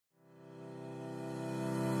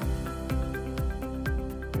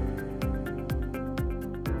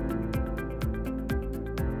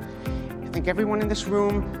think everyone in this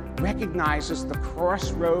room recognizes the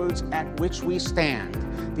crossroads at which we stand,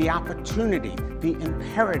 the opportunity, the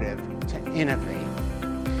imperative to innovate.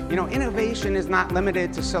 You know, innovation is not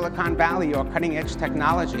limited to Silicon Valley or cutting-edge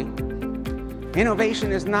technology.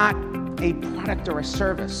 Innovation is not a product or a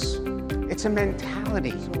service. It's a mentality.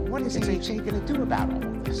 So what is AHA going to do about all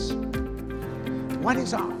of this? What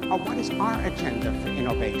is our agenda for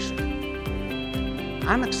innovation?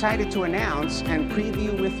 I'm excited to announce and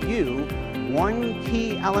preview with you one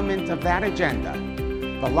key element of that agenda,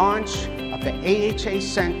 the launch of the AHA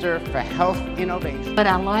Center for Health Innovation. What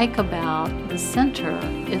I like about the center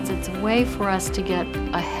is it's a way for us to get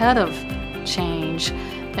ahead of change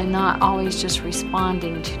and not always just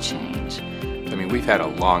responding to change. I mean, we've had a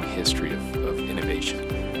long history of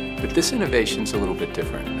innovation, but this innovation's a little bit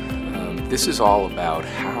different. This is all about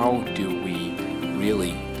how do we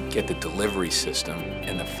really get the delivery system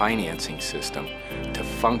and the financing system to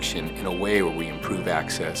function in a way where we improve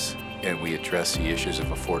access and we address the issues of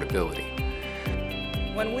affordability.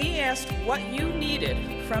 When we asked what you needed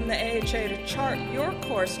from the AHA to chart your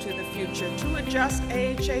course to the future to adjust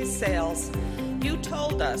AHA sales, you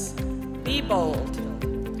told us, be bold.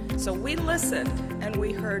 So we listened and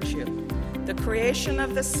we heard you. The creation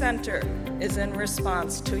of the center is in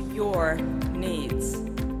response to your needs.